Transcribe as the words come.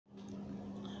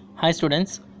Hi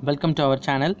students, welcome to our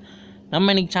channel.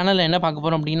 நம்ம இன்னைக்கு சேனல்ல என்ன பார்க்க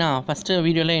போறோம் அப்படினா ஃபர்ஸ்ட்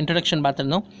வீடியோல இன்ட்ரோடக்ஷன்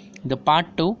பார்த்திருந்தோம். இந்த part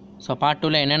 2. சோ part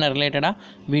 2ல என்னென்ன ரிலேட்டடா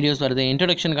வீடியோஸ் வருது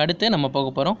இன்ட்ரோடக்ஷனுக்கு அடுத்து நம்ம போக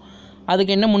போறோம்.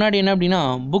 அதுக்கு என்ன முன்னாடி என்ன அப்படினா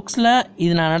புக்ஸ்ல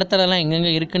இது நான் நடத்துறதெல்லாம்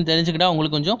எங்கங்க இருக்குன்னு தெரிஞ்சுக்கிட்டா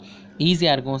உங்களுக்கு கொஞ்சம்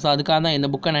ஈஸியா இருக்கும். சோ அதுக்காக தான் இந்த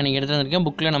புக்கை நான் எடுத்து வந்திருக்கேன்.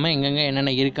 புக்ல நம்ம எங்கங்க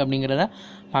என்னென்ன இருக்கு அப்படிங்கறத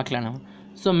பார்க்கலாம் நாம.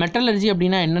 சோ மெட்டலர்ஜி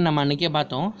அப்படினா என்ன நம்ம அன்னைக்கே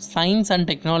பார்த்தோம். Science and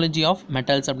technology of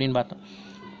metals அப்படினு பார்த்தோம்.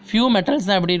 Few metals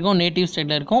தான் எப்படி இருக்கும் நேட்டிவ்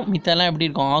ஸ்டேட்ல இருக்கும் மித்தெல்லாம் எப்படி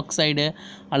இருக்கும் ஆக்சைடு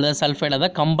அல்லது சல்ஃபைடு அத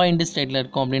கம்பைன்ட் ஸ்டேட்ல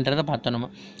இருக்கும் அப்படின்றத பார்த்தோம் நம்ம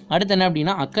அடுத்து என்ன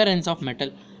அப்படினா அக்கரன்ஸ் ஆஃப்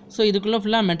மெட்டல் சோ இதுக்குள்ள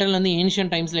ஃபுல்லா மெட்டல் வந்து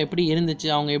ஏன்ஷியன்ட் டைம்ஸ்ல எப்படி இருந்துச்சு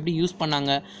அவங்க எப்படி யூஸ்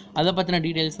பண்ணாங்க அத பத்தின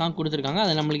டீடைல்ஸ் தான் கொடுத்திருக்காங்க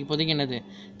அது நமக்கு இப்போதைக்கு என்னது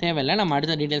தேவையில்லை நம்ம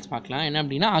அடுத்த டீடைல்ஸ் பார்க்கலாம் என்ன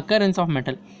அப்படினா அக்கரன்ஸ் ஆஃப்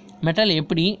மெட்டல் மெட்டல்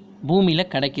எப்படி பூமியில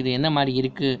கிடைக்குது என்ன மாதிரி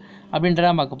இருக்கு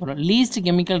அப்படின்றத பார்க்க போறோம் least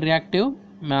chemical reactive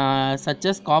such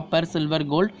as copper silver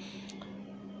gold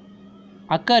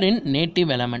occur in native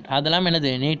element அதெல்லாம் என்னது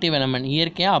native element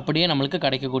இயற்கையா அப்படியே நமக்கு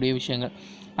கிடைக்கக்கூடிய விஷயங்கள்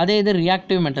அதே இது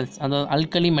reactive metals அதாவது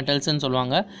alkali metals ன்னு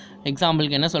சொல்வாங்க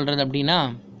எக்ஸாம்பிளுக்கு என்ன சொல்றது அப்படினா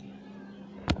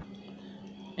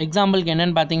எக்ஸாம்பிளுக்கு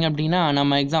என்னன்னு பாத்தீங்க அப்படினா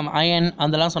நம்ம iron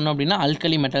அதெல்லாம் சொன்னோம் அப்படினா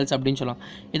alkali metals அப்படினு சொல்லுவாங்க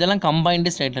இதெல்லாம் combined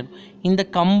stateல இந்த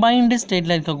combined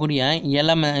stateல இருக்கக்கூடிய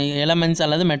elements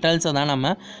அல்லது metals தான்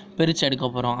நம்ம பிரிச்சு எடுக்க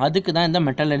போறோம் அதுக்கு தான் இந்த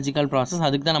metallurgical process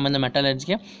அதுக்கு தான் நம்ம இந்த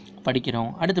metallurgy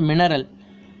படிக்கிறோம் அடுத்து mineral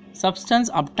substance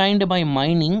obtained by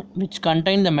mining which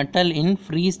contain the metal in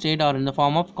free state or in the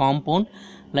form of compound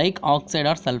like oxide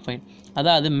or sulfide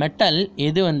அதாவது metal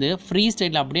எது வந்து free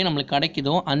stateல அப்படியே நமக்கு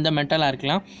கிடைக்குதோ அந்த மெட்டலா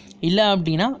இருக்கலாம் இல்ல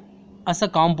அப்படினா as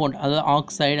a compound அதாவது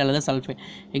oxide அல்லது sulfide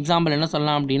எக்ஸாம்பிள் என்ன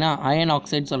சொல்லலாம் அப்படினா iron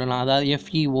oxide சொல்லலாம் அதாவது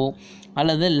FeO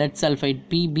அல்லது lead sulfide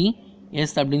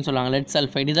PbS அப்படினு சொல்றாங்க lead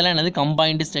sulfide இதெல்லாம் என்னது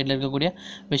combined stateல இருக்கக்கூடிய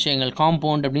விஷயங்கள்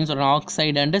compound அப்படினு சொல்றாங்க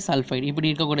oxide and sulfide இப்படி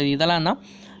இருக்கக்கூடிய இதெல்லாம் தான்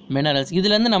minerals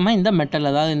இதுல இருந்து நம்ம இந்த மெட்டல்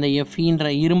அதாவது இந்த Fe ன்ற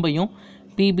இரும்பையும்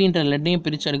Pb ன்ற லெட்டையும்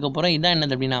பிரிச்சு எடுக்க போறோம் இதான்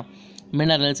என்னது அப்படினா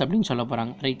minerals அப்படினு சொல்ல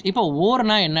போறாங்க ரைட் இப்போ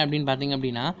ஓர்னா என்ன அப்படினு பாத்தீங்க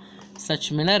அப்படினா such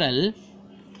mineral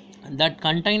that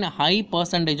contain a high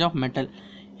percentage of metal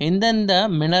எந்தெந்த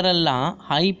மினரல்லாம்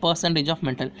high percentage of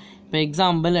metal இப்போ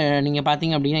எக்ஸாம்பிள் நீங்க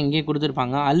பாத்தீங்க அப்படினா இங்கே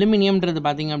கொடுத்திருப்பாங்க அலுமினியம்ன்றது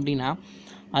பாத்தீங்க அப்படினா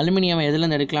அலுமினியம் எதில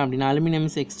இருந்து எடுக்கலாம் அப்படினா aluminium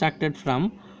is extracted from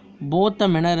both the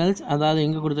minerals அதாவது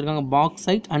எங்க கொடுத்திருக்காங்க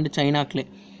bauxite and china clay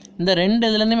இந்த ரெண்டு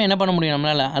இதுல இருந்துமே என்ன பண்ண முடியும்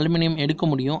நம்மளால அலுமினியம் எடுக்க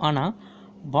முடியும் ஆனா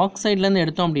பாக்சைட்ல இருந்து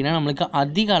எடுத்தோம் அப்படினா நமக்கு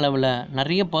அதிக அளவுல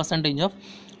நிறைய percentage ஆஃப்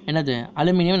என்னது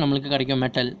அலுமினியம் நமக்கு கிடைக்கும்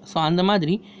மெட்டல் சோ அந்த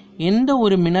மாதிரி எந்த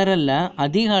ஒரு மினரல்ல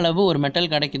அதிக அளவு ஒரு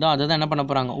மெட்டல் கிடைக்குதோ அத தான் என்ன பண்ண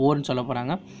போறாங்க ஓர்னு சொல்ல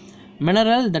போறாங்க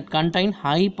mineral that contain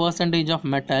high percentage of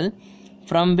metal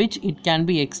from which it can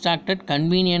be extracted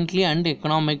conveniently and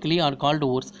economically are called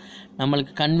ores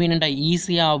நமக்கு கன்வீனியன்ட்டா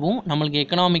ஈஸியாவும் நமக்கு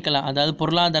எகனாமிக்கலா அதாவது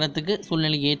பொருளாதாரத்துக்கு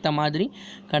சூழ்நிலைக்கு ஏத்த மாதிரி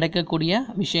கிடைக்கக்கூடிய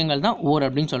விஷயங்கள் தான் ஓர்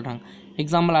அப்படினு சொல்றாங்க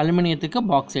எக்ஸாம்பிள் அலுமினியத்துக்கு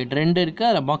பாக்சைட் ரெண்டு இருக்கு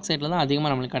அதுல பாக்சைட்ல தான்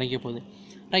அதிகமா நமக்கு கிடைக்க போகுது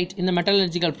ரைட் இந்த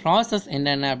மெட்டலர்ஜிக்கல் process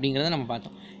என்னென்ன அப்படிங்கறத நம்ம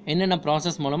பார்த்தோம் என்னென்ன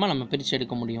process மூலமா நம்ம பிரிச்சு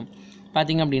எடுக்க முடியும்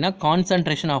பாத்தீங்க அப்படினா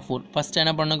கான்சன்ட்ரேஷன் ஆஃப் ஓர் ஃபர்ஸ்ட்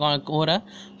என்ன பண்ணனும் ஓரை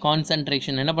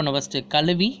கான்சன்ட்ரேஷன் என்ன பண்ணனும் ஃபர்ஸ்ட்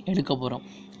கழுவி எடுக்க போறோம்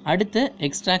அடுத்து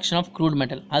எக்ஸ்ட்ராக்ஷன் ஆஃப் க்ரூட்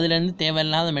மெட்டல் அதுல இருந்து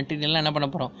தேவையில்லாத மெட்டீரியல் என்ன பண்ண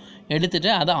போறோம் எடுத்துட்டு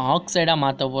அத ஆக்சைடா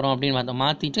மாத்த போறோம் அப்படினு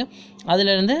மாத்திட்டு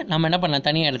அதுல இருந்து நம்ம என்ன பண்ணலாம்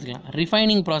தனியா எடுத்துக்கலாம்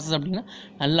ரிஃபைனிங் process அப்படினா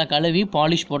நல்லா கழுவி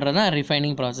பாலிஷ் போடுறதா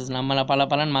ரிஃபைனிங் process நம்மள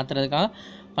பலன்னு மாத்துறதுக்காக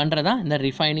பண்றதா இந்த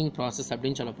ரிஃபைனிங் process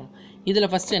அப்படினு சொல்ல போறோம் இதுல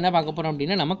ஃபர்ஸ்ட் என்ன பார்க்க போறோம்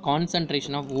அப்படினா நம்ம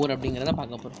கான்சன்ட்ரேஷன் ஆஃப் ஓர் அப்படிங்கறத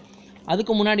பார்க்க போறோம்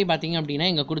அதுக்கு முன்னாடி பாத்தீங்க அப்படினா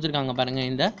இங்க கொடுத்திருக்காங்க பாருங்க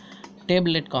இந்த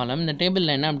டேபிள்லெட் காலம் இந்த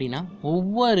டேபிள்ல என்ன அப்படினா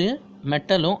ஒவ்வொரு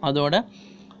மெட்டலும் அதோட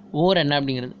ஓர் என்ன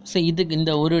அப்படிங்கிறது சோ இதுக்கு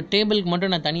இந்த ஒரு டேபிளுக்கு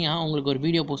மட்டும் நான் தனியா உங்களுக்கு ஒரு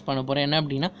வீடியோ போஸ்ட் பண்ண போறேன் என்ன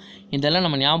அப்படினா இதெல்லாம்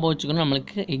நம்ம ஞாபகம் வச்சுக்கணும்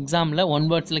நமக்கு எக்ஸாம்ல ஒன்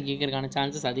வேர்ட்ஸ்ல கேக்குறதுக்கான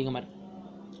சான்சஸ் அதிகமா இருக்கு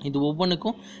இது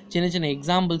ஒவ்வொன்றுக்கும் சின்ன சின்ன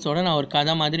எக்ஸாம்பிள்ஸோட நான் ஒரு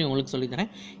கதை மாதிரி உங்களுக்கு சொல்லி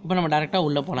தரேன் இப்போ நம்ம டைரக்டா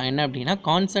உள்ள போலாம் என்ன அப்படினா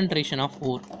கான்சன்ட்ரேஷன் ஆஃப்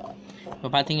ஓர்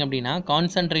இப்போ பாத்தீங்க அப்படினா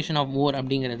கான்சன்ட்ரேஷன் ஆஃப் ஓர்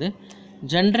அப்படிங்கிறது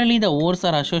generally the ores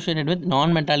are associated with non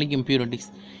metallic impurities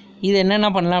இது என்னென்ன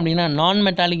பண்ணலாம் அப்படினா non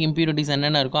metallic impurities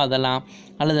என்னென்ன இருக்கோ அதெல்லாம்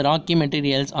அல்லது rocky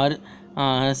materials or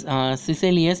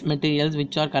siliceous materials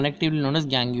which are collectively known as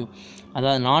gangue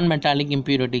அதாவது non metallic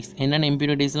impurities என்னென்ன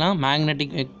impuritiesலாம் magnetic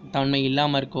தன்மை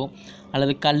இல்லாம இருக்கோ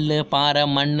அல்லது கல்லு பாறை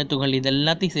மண் துகள்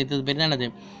இதெல்லாத்தையும் சேர்த்தது பேர் தான் என்னது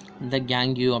இந்த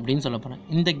gangue அப்படினு சொல்ல போறேன்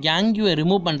இந்த gangue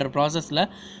ரிமூவ் பண்ற processல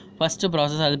first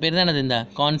process அது பேர் தான் என்னது இந்த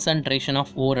concentration of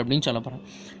ore அப்படினு சொல்ல போறேன்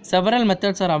several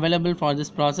methods are available for this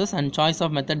process and choice of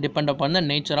method depend upon the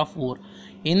nature of ore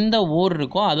எந்த ஓர்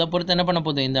இருக்கோ அத பொறுத்து என்ன பண்ண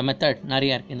போகுது இந்த மெத்தட்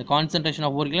நிறைய இருக்கு இந்த கான்சன்ட்ரேஷன்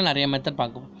ஆஃப் ஓர்க்குல நிறைய மெத்தட்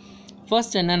பார்ப்போம்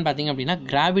ஃபர்ஸ்ட் என்னன்னு பாத்தீங்க அப்படினா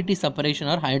gravity separation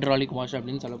R hydraulic wash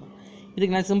அப்படினு சொல்லுவோம்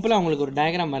இதுக்கு நான் சிம்பிளா உங்களுக்கு ஒரு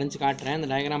டயகிராம் வரைஞ்சு காட்றேன் அந்த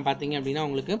டயகிராம் பாத்தீங்க அப்படினா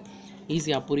உங்களுக்கு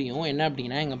ஈஸியா புரியும் என்ன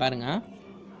அப்படினா இங்க பாருங்க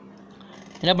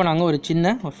என்ன பண்ணாங்க ஒரு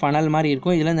சின்ன ஃபனல் மாதிரி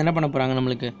இருக்கும் இதுல இருந்து என்ன பண்ண போறாங்க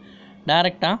நமக்கு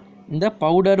டைரக்ட்டா இந்த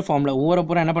பவுடர் ஃபார்மில் ஊரை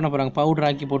பூரா என்ன பண்ண போகிறாங்க, பவுடர்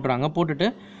ஆக்கி போட்டுறாங்க. போட்டுட்டு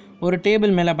ஒரு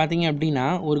டேபிள் மேலே பார்த்தீங்க அப்படின்னா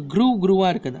ஒரு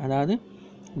க்ரூவாக இருக்குது. அதாவது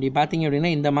இப்படி பார்த்தீங்க அப்படின்னா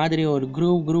இந்த மாதிரி ஒரு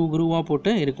க்ரூவாக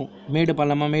போட்டு இருக்கும். மேடு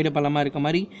பள்ளமாக இருக்க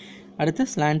மாதிரி. அடுத்து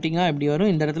ஸ்லாண்டிங்காக எப்படி வரும்,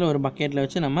 இந்த இடத்துல ஒரு பக்கெட்டில்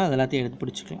வச்சு நம்ம அதெல்லாத்தையும் எடுத்து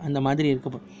பிடிச்சிக்கலாம். அந்த மாதிரி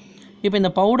இருக்கப்போ இப்போ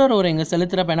இந்த பவுடர் ஓர் எங்கே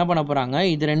செலுத்துகிறப்ப என்ன பண்ண போகிறாங்க,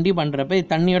 இது ரெண்டையும் பண்ணுறப்ப இது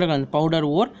தண்ணியோட கலந்து பவுடர்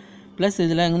ஓர் ப்ளஸ்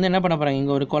இதில் வந்து என்ன பண்ண போகிறாங்க,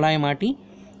 இங்கே ஒரு குழாயை மாட்டி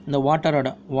இந்த வாட்டர்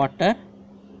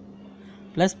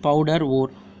ப்ளஸ் பவுடர்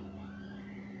ஓர்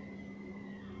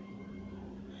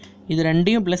இது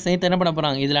ரெண்டையும் ப்ளஸ் சேர்த்து என்ன பண்ண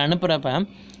போகிறாங்க, இதில் அனுப்புகிறப்ப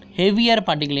ஹெவியர்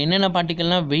பார்ட்டிக்கல் என்னென்ன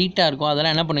பார்ட்டிக்கல்னால் வெயிட்டாக இருக்கும்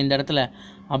அதெல்லாம் என்ன பண்ணும், இந்த இடத்துல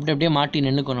அப்படியே மாட்டி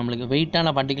நின்றுக்கும். நம்மளுக்கு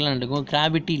வெயிட்டான பார்ட்டிக்கலாக நின்றுக்கும்.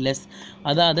 கிராவிட்டி லெஸ்,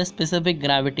 அதாவது ஸ்பெசிஃபிக்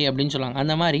கிராவிட்டி அப்படின்னு சொல்லுவாங்க.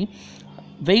 அந்த மாதிரி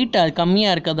வெயிட் அது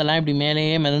கம்மியாக இருக்கிறதெல்லாம் இப்படி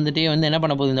மேலேயே மிதந்துட்டே வந்து என்ன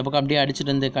பண்ண போகுது, இந்த பக்கம் அப்படியே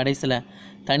அடிச்சுட்டு வந்து கடைசியில்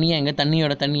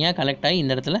தண்ணியாக கலெக்ட் ஆகி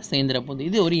இந்த இடத்துல சேர்ந்துட போகுது.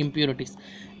 இது ஒரு இம்ப்யூரிட்டிஸ்.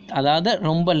 அதாவது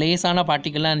ரொம்ப லேசான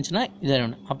பார்ட்டிக்கலாக இருந்துச்சுன்னா இது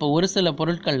ஒன்று. அப்போ ஒரு சில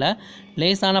பொருட்களில்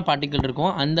லேசான பார்ட்டிக்கல்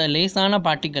இருக்கும். அந்த லேசான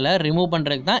பார்ட்டிக்கலை ரிமூவ்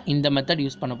பண்ணுறதுக்கு தான் இந்த மெத்தட்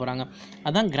யூஸ் பண்ண போகிறாங்க.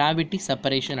 அதான் கிராவிட்டி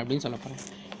செப்பரேஷன் அப்படின்னு சொல்ல போகிறாங்க.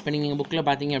 இப்போ நீங்கள் புக்கில்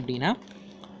பார்த்தீங்க அப்படின்னா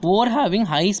ஓர் ஹேவிங்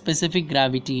ஹை ஸ்பெசிஃபிக்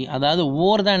கிராவிட்டி, அதாவது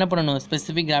ஓர் தான் என்ன பண்ணணும்,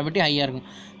 ஸ்பெசிஃபிக் கிராவிட்டி ஹையாக இருக்கும்.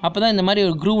 அப்போ தான் இந்த மாதிரி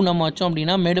ஒரு க்ரூ நம்ம வச்சோம்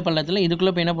அப்படின்னா மேடு பள்ளத்தில்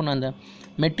இதுக்குள்ளே போய் என்ன பண்ணும், அந்த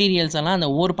மெட்டீரியல்ஸ் எல்லாம் அந்த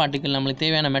ஓர் பார்ட்டிக்கல் நம்மளுக்கு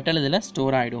தேவையான மெட்டல் இதில்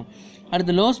ஸ்டோர் ஆகிடும்.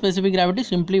 அடுத்து low specific gravity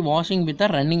simply washing with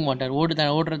running water,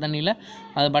 ஓடுற தண்ணியில்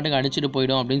அது பாட்டுக்கு அடிச்சுட்டு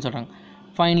போயிடும் அப்படின்னு சொல்கிறாங்க.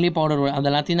 ஃபைனலி பவுடர்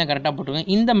அதெல்லாத்தையும் தான் கரெக்டாக போட்டுருங்க.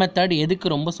 இந்த மெத்தட் எதுக்கு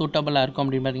ரொம்ப சூட்டபுளாக இருக்கும்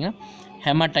அப்படின்னு பார்த்தீங்கன்னா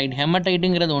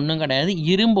ஹெமடைட்டுங்கிறது ஒன்றும் கிடையாது,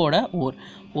 இரும்போட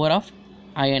ஓர் ஆஃப்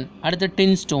அயன். அடுத்து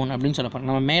டின் ஸ்டோன் அப்படின்னு சொல்ல போகிறோம்.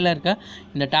 நம்ம மேலே இருக்க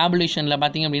இந்த டேபுலேஷனில்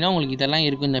பார்த்திங்க அப்படின்னா உங்களுக்கு இதெல்லாம்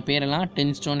இருக்கும், இந்த பேரெல்லாம்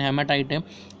டின் ஸ்டோன், ஹெமடைட்டு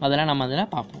அதெல்லாம் நம்ம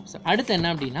அதில் பார்ப்போம். ஸோ அடுத்து என்ன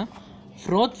அப்படின்னா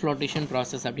froth flotation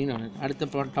ப்ராசஸ் அப்படின்னு ஒன்று.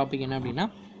 அடுத்த டாபிக் என்ன அப்படின்னா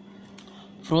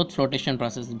froth flotation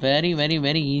process. Very very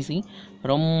very easy,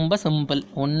 ரொம்ப சிம்பிள்,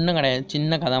 ஒன்றும் கிடையாது,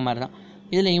 சின்ன கதை மாதிரி தான்.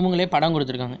 இதில் இவங்களே படம்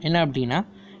கொடுத்துருக்காங்க. என்ன அப்படின்னா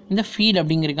இந்த ஃபீட்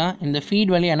அப்படிங்கிறக்கான், இந்த ஃபீட்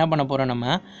வழியாக என்ன பண்ண போகிறோம்,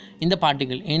 நம்ம இந்த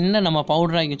பார்ட்டிக்கல் என்ன நம்ம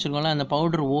பவுடர் ஆக்கி வச்சுருக்கோம்ல அந்த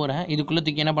பவுடர் ஓரை இதுக்குள்ளே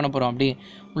தூக்கி என்ன பண்ண போகிறோம், அப்படியே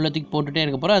உள்ளே தூக்கி போட்டுகிட்டே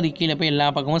இருக்க போகிறோம். அது கீழே போய் எல்லா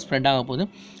பக்கமும் ஸ்ப்ரெட் ஆக போகுது.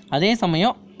 அதே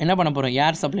சமயம் என்ன பண்ண போகிறோம்,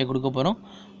 ஏர் சப்ளை கொடுக்க போகிறோம்.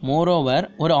 மோரோவர்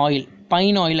ஒரு ஆயில்,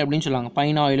 பைன் ஆயில் அப்படின்னு சொல்லுவாங்க.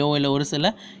 பைன் ஆயிலோ இல்லை ஒரு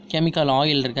சில கெமிக்கல்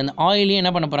ஆயில் இருக்குது. அந்த ஆயிலையும்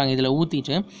என்ன பண்ண போகிறாங்க, இதில்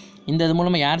ஊற்றிட்டு இந்த இது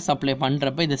மூலமாக ஏர் சப்ளை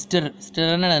பண்ணுறப்ப இது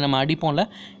ஸ்டிர்னு நம்ம அடிப்போம்ல,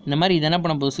 இந்த மாதிரி இது என்ன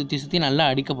பண்ண போகுது, சுற்றி நல்லா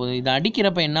அடிக்க போகுது. இது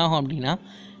அடிக்கிறப்ப என்ன ஆகும் அப்படின்னா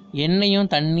எண்ணெயும்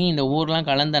தண்ணி இந்த ஊரெலாம்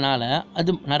கலந்தனால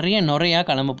அது நிறைய நுரையாக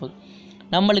கிளம்ப போகுது.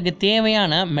 நம்மளுக்கு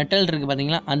தேவையான மெட்டல் இருக்குது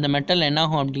பார்த்திங்களா, அந்த மெட்டல்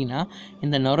என்னாகும் அப்படின்னா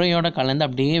இந்த நுரையோட கலந்து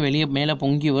அப்படியே வெளியே மேலே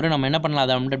பொங்கி வரும். நம்ம என்ன பண்ணலாம்,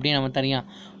 அதை அப்படியே நம்ம தனியாக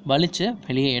வலித்து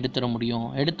வெளியே எடுத்துட முடியும்.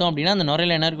 எடுத்தோம் அப்படின்னா அந்த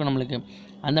நுரையில் என்ன இருக்கும், நம்மளுக்கு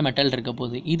அந்த மெட்டல் இருக்க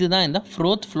போகுது. இதுதான் இந்த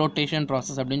froth flotation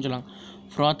ப்ராசஸ் அப்படின்னு சொல்லுவாங்க.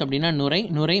 froth அப்படின்னா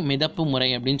நுரை மிதப்பு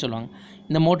முறை அப்படின்னு சொல்லுவாங்க.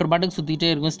 இந்த மோட்டர் பாட்டுக்கு சுற்றிட்டே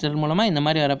இருக்கும் ஸ்டிர் மூலமாக. இந்த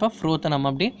மாதிரி வரப்போ ஃப்ரோத்தை நம்ம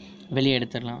அப்படியே வெளியே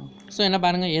எடுத்துடலாம். ஸோ என்ன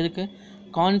பாருங்கள், எதுக்கு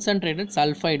கான்சன்ட்ரேட்டட்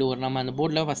சல்ஃபைடு ஓர், நம்ம அந்த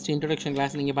போர்டில் ஃபஸ்ட்டு இன்ட்ரொடக்ஷன்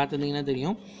கிளாஸ் நீங்கள் பார்த்துருந்தீங்கன்னா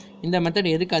தெரியும். இந்த மெத்தட்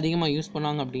எதுக்கு அதிகமாக யூஸ்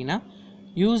பண்ணுவாங்க அப்படின்னா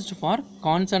used for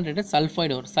concentrated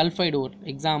sulphide wore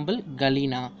example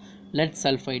galena, lead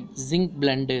sulphide, zinc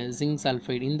blend, zinc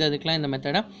sulphide, இந்த இதுக்கெலாம் இந்த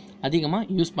மெத்தடை அதிகமாக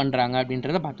யூஸ் பண்ணுறாங்க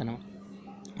அப்படின்றத பார்த்தணும்.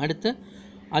 அடுத்து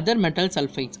அதர் மெட்டல்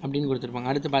சல்ஃபைட்ஸ் அப்படின்னு கொடுத்துருப்பாங்க.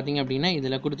 அடுத்து பார்த்திங்க அப்படின்னா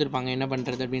இதில் கொடுத்துருப்பாங்க என்ன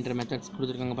பண்ணுறது அப்படின்ற மெத்தட்ஸ்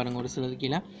கொடுத்துருக்காங்க பாருங்கள் ஒரு சிலது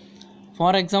கீழே.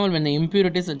 For example when the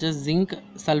impurities such as zinc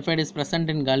sulfide is present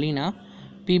in galena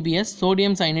PBS,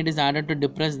 sodium cyanide is added to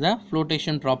depress the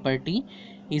flotation property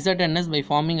ZNS by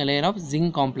forming a layer of zinc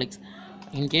complex.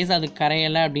 In case அது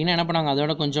கரையலை அப்படின்னா என்ன பண்ணுவாங்க,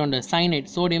 அதோட கொஞ்சோண்டு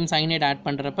sodium cyanide add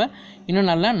பண்ணுறப்ப இன்னும்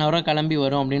நல்லா நுர கிளம்பி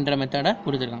வரும் அப்படின்ற மெத்தடை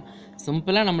கொடுத்துருக்காங்க.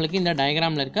 சிம்பிளாக நம்மளுக்கு இந்த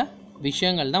டயக்ராமில் இருக்க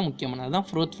விஷயங்கள் தான் முக்கியமானது. அதுதான்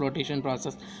froth flotation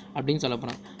ப்ராசஸ் அப்படின்னு சொல்ல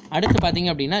போகிறோம். அடுத்து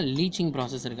பார்த்திங்க அப்படின்னா லீச்சிங்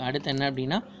ப்ராசஸ் இருக்குது. அடுத்து என்ன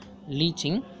அப்படின்னா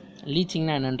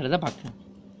லீச்சிங்னா என்னன்றதை பார்க்கணும்.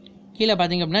 கீழே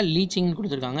பார்த்திங்க அப்படின்னா லீச்சிங்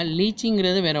கொடுத்துருக்காங்க.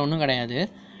 லீச்சிங்கிறது வேறு ஒன்றும் கிடையாது,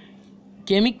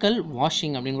 கெமிக்கல்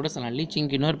வாஷிங் அப்படின்னு கூட சொல்லலாம்.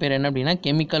 லீச்சிங்க்கு இன்னொரு பேர் என்ன அப்படின்னா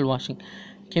கெமிக்கல் வாஷிங்.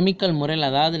 கெமிக்கல் முறையில்,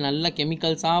 அதாவது நல்ல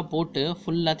கெமிக்கல்ஸாக போட்டு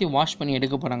ஃபுல்லாத்தையும் வாஷ் பண்ணி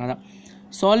எடுக்க போகிறாங்க. தான்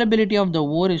solubility of the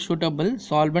wore is suitable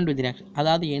solvent with reaction,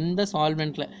 அதாவது எந்த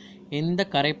சால்வெண்ட்டில் எந்த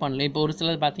கரைப்பானில். இப்போ ஒரு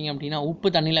சிலர் பார்த்திங்க அப்படின்னா உப்பு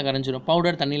தண்ணியில் கரைஞ்சிரும்,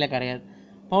 பவுடர் தண்ணியில் கரையாது.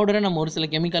 பவுடரை நம்ம ஒரு சில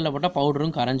கெமிக்கலில் போட்டால்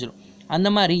பவுடரும் கரைஞ்சிரும். அந்த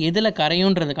மாதிரி எதில்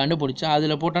கரையுன்றதை கண்டுபிடிச்சா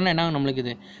அதில் போட்டோன்னா என்ன நம்மளுக்கு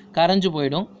இது கரைஞ்சு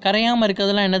போயிடும். கரையாமல்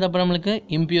இருக்கிறதுலாம் என்னது அப்புறம் நம்மளுக்கு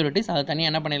இம்ப்யூரிட்டிஸ், அதை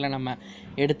தனியாக என்ன பண்ணிடலாம் நம்ம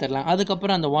எடுத்துடலாம்.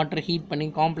 அதுக்கப்புறம் அந்த வாட்டர் ஹீட் பண்ணி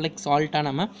காம்ப்ளெக்ஸ் சால்ட்டாக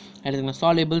நம்ம எடுத்துக்கலாம்.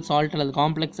 சாலிபிள் சால்ட் அல்லது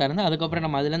காம்ப்ளெக்ஸாக இருந்தால் அதுக்கப்புறம்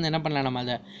நம்ம அதுலேருந்து என்ன பண்ணலாம், நம்ம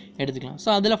அதை எடுத்துக்கலாம்.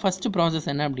 ஸோ அதில் ஃபஸ்ட்டு ப்ராசஸ்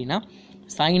என்ன அப்படின்னா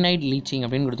சைனைட் லீச்சிங்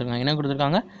அப்படின்னு கொடுத்துருக்காங்க. என்ன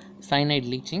கொடுத்துருக்காங்க, cyanide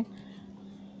leaching.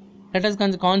 let us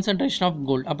concentration of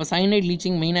gold. அப்போ சைனைட்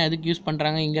லீச்சிங் மெயினாக எதுக்கு யூஸ்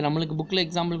பண்ணுறாங்க, இங்கே நம்மளுக்கு புக்கில்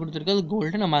எக்ஸாம்பிள் கொடுத்துருக்கிறது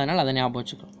கோல்டு, நம்ம அதனால் அதை ஞாபகம்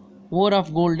வச்சுக்கிறோம். ore of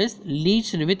gold is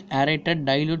leached with aerated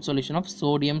dilute solution of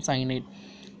sodium cyanide.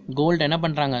 Gold என்ன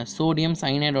பண்ணுறாங்க, sodium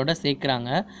சைனைடோட சேர்க்குறாங்க.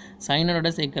 சைனைடோட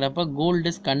சேர்க்குறப்ப gold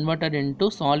is converted into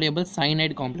soluble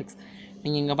cyanide complex.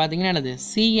 நீங்கள் இங்கே பார்த்தீங்கன்னா என்னது,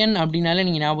 CN அப்படின்னாலே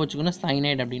நீங்கள் ஞாபகம் வச்சுக்கணும்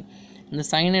சைனைட் அப்படின்னு. இந்த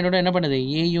சைனைடோட என்ன பண்ணுது,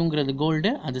 AUங்கிறது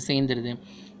கோல்டு, அது சேர்ந்துருது.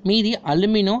 மீதி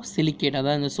அலுமினோ சிலிக்கேட்,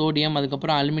 அதாவது இந்த சோடியம்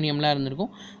அதுக்கப்புறம் அலுமினியம்லாம்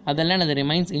இருந்திருக்கும், அதெல்லாம் அது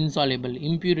ரிமைன்ஸ் இன்சால்யூபிள்.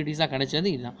 இம்ப்யூரிட்டிஸாக கிடைச்சது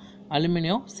இதுதான்,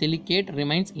 அலுமினியோ சிலிக்கேட்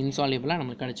ரிமைன்ஸ் இன்சால்யூபிளாக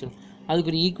நம்மளுக்கு கிடைச்சிடும்.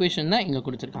 அதுக்கு ஒரு ஈக்குவேஷன் தான் இங்கே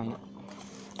கொடுத்துருக்காங்க.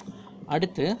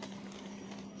 அடுத்து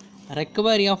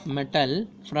recovery of metal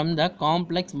from the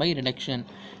complex by reduction.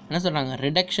 என்ன சொல்கிறாங்க,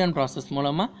 ரிடக்ஷன் ப்ராசஸ்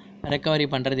மூலமாக ரெக்கவரி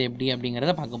பண்ணுறது எப்படி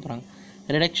அப்படிங்கிறத பார்க்க போகிறாங்க.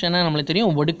 ரிடக்ஷனாக நம்மளுக்கு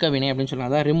தெரியும், ஒடுக்க வினை அப்படின்னு சொல்லலாம்.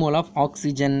 அதாவது ரிமூவல் ஆஃப்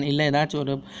ஆக்சிஜன், இல்லை ஏதாச்சும்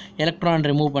ஒரு எலக்ட்ரான்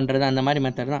ரிமூவ் பண்ணுறது, அந்த மாதிரி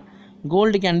மெத்தட் தான்.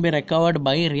 Gold can be recovered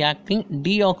by reacting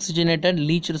deoxygenated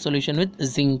லீச்டு solution with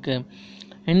zinc.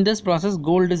 In this process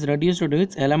gold is reduced to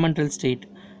it's elemental state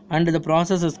and the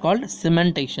process is called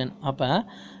cementation. அப்போ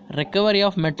recovery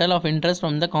of metal of interest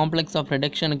from the complex of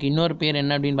reduction க்கு இன்னொரு பேர்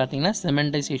என்ன அப்படின்னு பார்த்தீங்கன்னா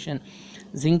cementization.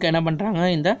 Zinc என்ன பண்ணுறாங்க,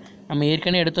 இந்த நம்ம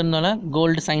ஏற்கனவே எடுத்திருந்தோம்ல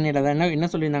கோல்டு சைனைட், அதை என்ன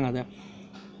சொல்லியிருந்தாங்க, அதை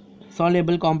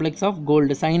soluble complex of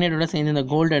gold சைனைடோட சேர்ந்து இந்த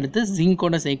கோல்டு எடுத்து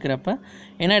ஜிங்கோட சேர்க்குறப்ப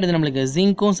என்ன ஆகிடுது, நம்மளுக்கு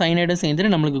ஜிங்க்கும் சைனைடும்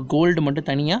சேர்ந்துட்டு நம்மளுக்கு கோல்டு மட்டும்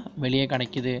தனியாக வெளியே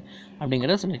கிடைக்குது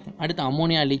அப்படிங்கிறத சொல்லியிருக்கேன். அடுத்து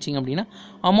அமோனியா லீச்சிங் அப்படின்னா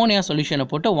அமோனியா சொல்யூஷனை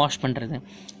போட்டு வாஷ் பண்ணுறது,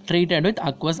 treated with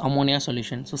aqueous ammonia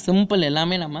solution. So simple,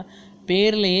 எல்லாமே நம்ம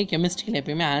பேர்லேயே கெமிஸ்ட்ரியில்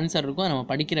எப்போயுமே ஆன்சர் இருக்கும், நம்ம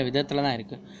படிக்கிற விதத்தில் தான்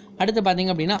இருக்குது. அடுத்து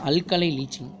பார்த்திங்க அப்படின்னா அல்கலை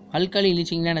லீச்சிங். அல்கலை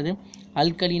லீச்சிங்னா என்னது,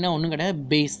 அல்கலினா ஒன்றும் கிடையாது,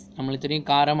 பேஸ். நம்மளுக்கு தெரியும்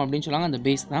காரம் அப்படின்னு சொல்லுவாங்க, அந்த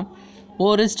பேஸ் தான்.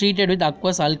 Ore is treated with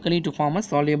aqueous alkali to form a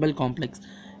soluble complex.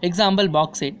 Example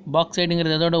bauxite. Bauxite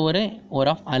is ore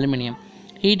of aluminium.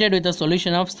 Heated with a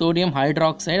solution of sodium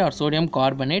hydroxide or sodium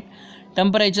carbonate.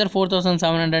 Temperature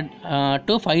 4700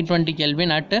 to 520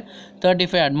 Kelvin at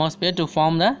 35 atmosphere to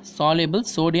form the soluble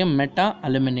sodium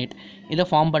meta-aluminate. இதை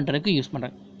form பண்ணுறதுக்கு use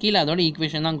பண்ணுறாங்க. கீழே அதோட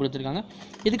equation தான் கொடுத்துருக்காங்க.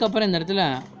 இதுக்கப்புறம் இந்த இடத்துல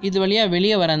இது வழியாக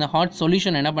வெளியே வர அந்த ஹாட்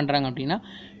சொல்யூஷன் என்ன பண்ணுறாங்க அப்படின்னா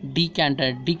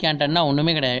டீகேண்டர்னா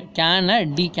ஒன்றுமே கிடையாது, கேனை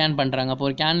டீகேன் பண்ணுறாங்க. அப்போ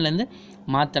ஒரு கேன்லேருந்து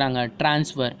மாற்றுறாங்க,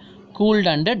 ட்ரான்ஸ்ஃபர், கூல்டு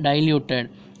அண்டு டைல்யூட்டட்.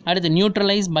 அடுத்து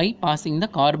neutralise by passing the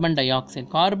carbon di oxide.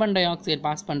 Carbon di oxide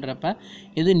pass பண்ணுறப்ப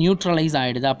இது நியூட்ரலைஸ்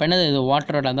ஆகிடுது. அப்போ என்னது, இது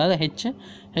வாட்டரோட, அதாவது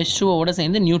H2ஓட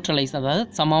சேர்ந்து நியூட்ரலைஸ், அதாவது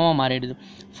சமமாக மாறிடுது.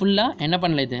 ஃபுல்லாக என்ன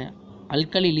பண்ணல, இது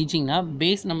அல்கலி லீச்சிங்னா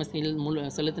பேஸ் நம்ம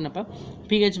செலுத்தினப்போ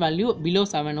pH வேல்யூ பிலோ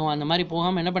 7 அந்த மாதிரி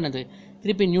போகாமல் என்ன பண்ணுது,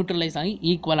 திருப்பி நியூட்ரலைஸ் ஆகி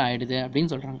ஈக்குவல் ஆகிடுது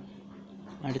அப்படின்னு சொல்கிறாங்க.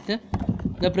 அடுத்து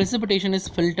த precipitation is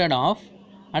filtered off.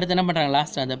 அடுத்து என்ன பண்ணுறாங்க,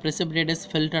 லாஸ்ட்டாக the precipitate is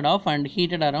filtered off and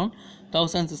heated around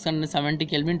 1670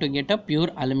 Kelvin to get a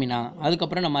pure alumina.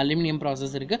 அதுக்கப்புறம் நம்ம அலுமினியம்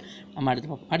ப்ராசஸ் இருக்குது, நம்ம அடுத்து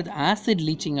பார்ப்போம். அடுத்து ஆசிட்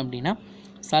லீச்சிங் அப்படின்னா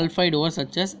sulphide wore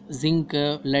such as zinc,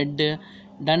 lead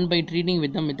done by treating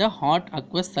with them with a hot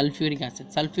aqueous sulfuric acid.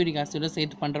 sulfuric acid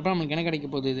சேர்த்து பண்ணுறப்ப நமக்கு என்ன கிடைக்க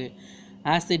போகுது, இது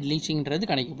ஆசிட் லீச்சிங்கிறது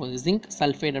கிடைக்க போகுது, ஜிங்க்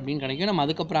சல்ஃபைட் அப்படின்னு கிடைக்கும். நம்ம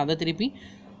அதுக்கப்புறம் அதை திருப்பி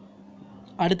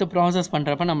அடுத்த ப்ராசஸ்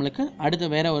பண்ணுறப்ப நம்மளுக்கு அடுத்து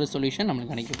வேறு ஒரு சொல்யூஷன்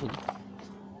நம்மளுக்கு கிடைக்க போகுது.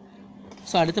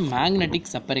 ஸோ அடுத்து magnetic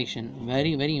separation,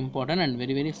 very very important and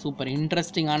very very super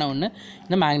இன்ட்ரெஸ்டிங்கான ஒன்று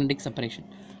இந்த மேக்னெட்டிக் செப்பரேஷன்.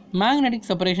 மேக்னெட்டிக்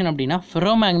செப்பரேஷன் அப்படின்னா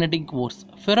ஃபெரோமேக்னெட்டிக் ஓர்ஸ்.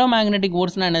 ஃபெரோமேக்னெட்டிக்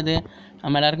ஓர்ஸ்னால் என்னது,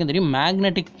 நம்ம எல்லாருக்கும் தெரியும்,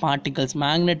 மேக்னெட்டிக் பார்ட்டிகல்ஸ்,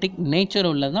 மேக்னெட்டிக் நேச்சர்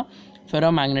உள்ளது தான்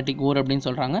ஃபெரோமேக்னெட்டிக் ஓர் அப்படின்னு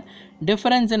சொல்கிறாங்க.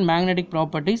 Difference in magnetic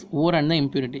properties wore and the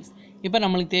impurities. இப்போ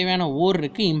நம்மளுக்கு தேவையான ஓர்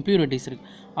இருக்குது, இம்ப்யூரிட்டிஸ் இருக்குது.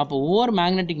 அப்போ ஓர்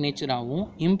மேக்னெட்டிக் நேச்சராகவும்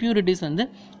இம்ப்யூரிட்டிஸ் வந்து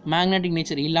மேக்னெட்டிக்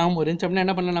நேச்சர் இல்லாமல் இருந்துச்சு அப்படின்னா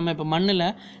என்ன பண்ணலாம், நம்ம இப்போ மண்ணில்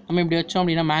நம்ம இப்படி வச்சோம்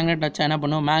அப்படின்னா மேக்னெட் வச்சா என்ன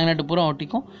பண்ணுவோம், மேக்னெட் பூரா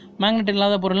ஒட்டிக்கும், மேக்னெட்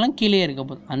இல்லாத பொருள்லாம் கீழே இருக்க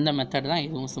போகுது. அந்த மெத்தட் தான்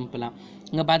இதுவும் சிம்பிளாக.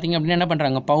 இங்கே பார்த்தீங்க அப்படின்னா என்ன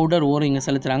பண்ணுறாங்க, பவுடர் ஓர் இங்கே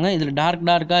செலுத்துகிறாங்க. இதில்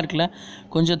டார்க்காக இருக்குல்ல,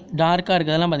 கொஞ்சம் டார்க்காக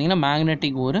இருக்கிறதெல்லாம் பார்த்தீங்கன்னா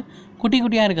மேக்னெட்டிக் ஓர், குட்டி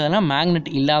குட்டியாக இருக்கிறதெல்லாம்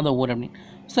மேக்னெட் இல்லாத ஓர் அப்படின்னு.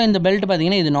 ஸோ இந்த பெல்ட்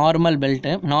பார்த்தீங்கன்னா இது normal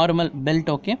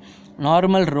belt okay,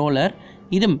 normal roller.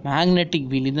 இது மேக்னெட்டிக்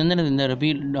வீல், இது வந்து இந்த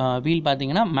வீல்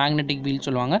பார்த்தீங்கன்னா மேக்னெட்டிக் வீல்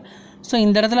சொல்லுவாங்க. ஸோ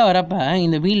இந்த இடத்துல வரப்போ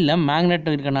இந்த வீலில் மேக்னெட்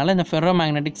இருக்கிறனால இந்த ஃபெரோ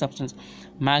மேக்னெட்டிக் சப்ஸ்டன்ஸ்,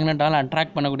 மேக்னெட்டால்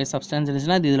அட்ராக்ட் பண்ணக்கூடிய சப்ஸ்டன்ஸ்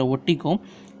இருந்துச்சுன்னா இது இதில்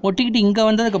ஒட்டிக்கிட்டு இங்கே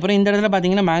வந்ததுக்கப்புறம் இந்த இடத்துல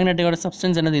பார்த்தீங்கன்னா மேக்னெட்டிக்கோட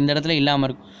சப்ஸ்டன்ஸ் என்னது இந்த இடத்துல இல்லாமல்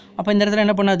இருக்கும். அப்போ இந்த இடத்துல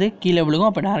என்ன பண்ணாது, கீழே விழுகும்.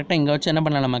 அப்போ டேரெக்டாக இங்கே வச்சு என்ன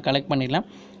பண்ணலாம், நம்ம கலெக்ட் பண்ணிடலாம்.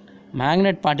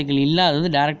 மேக்னெட் பார்ட்டிகல் இல்லாதது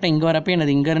டேரெக்டாக இங்கே வரப்போ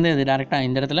என்னது, இங்கேருந்து இது டேரெக்டாக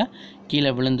இந்த இடத்துல கீழே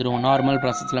விழுந்துடும். நார்மல்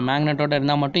ப்ராசஸில் மேக்னெட்டோட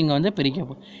இருந்தால் மட்டும் இங்கே வந்து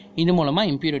பிரிக்கப்போம். இது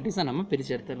மூலமாக இம்ப்யூரிட்டிஸை நம்ம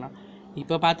பிரித்து எடுத்துடலாம்.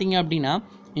 இப்போ பார்த்தீங்க அப்படின்னா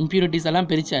இம்ப்யூரிட்டிஸ் எல்லாம்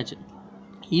பிரித்தாச்சு.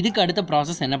 இதுக்கு அடுத்த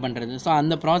ப்ராசஸ் என்ன பண்ணுறது, ஸோ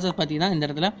அந்த ப்ராசஸ் பற்றி தான் இந்த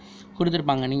இடத்துல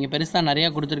கொடுத்துருப்பாங்க. நீங்கள் பெருசாக நிறையா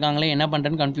கொடுத்துருக்காங்களே, என்ன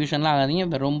பண்ணுறதுன்னு கன்ஃபியூஷன்லாம்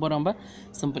ஆகாதீங்க. ரொம்ப ரொம்ப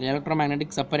சிம்பிள். எலக்ட்ரோ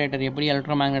மேக்னெட்டிக் செப்பரேட்டர் எப்படி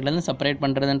எலக்ட்ரோ மேக்னெட்லேருந்து செப்பரேட்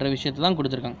பண்ணுறதுன்ற விஷயத்தை தான்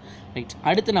கொடுத்துருக்காங்க. ரைட்,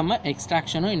 அடுத்து நம்ம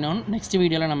எக்ஸ்ட்ராக்ஷனும் இன்னொன்று நெக்ஸ்ட்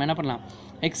வீடியோவில் நம்ம என்ன பண்ணலாம்,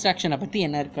 எக்ஸ்ட்ராக்ஷனை பற்றி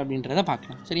என்ன இருக்குது அப்படின்றத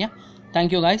பார்க்கலாம். சரியா,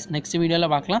 தேங்க்யூ காய்ஸ். நெக்ஸ்ட்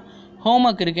வீடியோவில் பார்க்கலாம். ஹோம்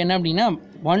ஒர்க் இருக்குது என்ன அப்படின்னா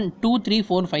 1, 2, 3,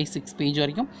 4, 5, 6 பேஜ்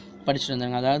வரைக்கும் படிச்சுட்டு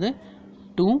வந்துடுங்க. அதாவது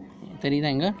 2 தெரியுதா,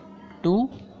 இங்கே 2,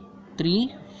 3,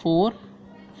 4,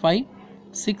 5,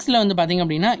 6ல் வந்து பார்த்திங்க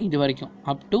அப்படின்னா இது வரைக்கும்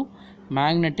அப் டு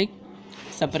மேக்னெட்டிக்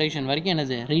செப்பரேஷன் வரைக்கும்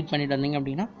என்னது ரீட் பண்ணிட்டு வந்தீங்க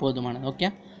அப்படின்னா போதுமானது. Okay,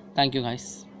 thank you guys.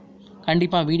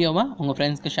 கண்டிப்பாக வீடியோவை உங்கள்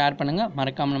ஃப்ரெண்ட்ஸ்க்கு ஷேர் பண்ணுங்கள்.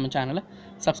 மறக்காமல் நம்ம சேனலை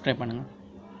சப்ஸ்கிரைப் பண்ணுங்கள்.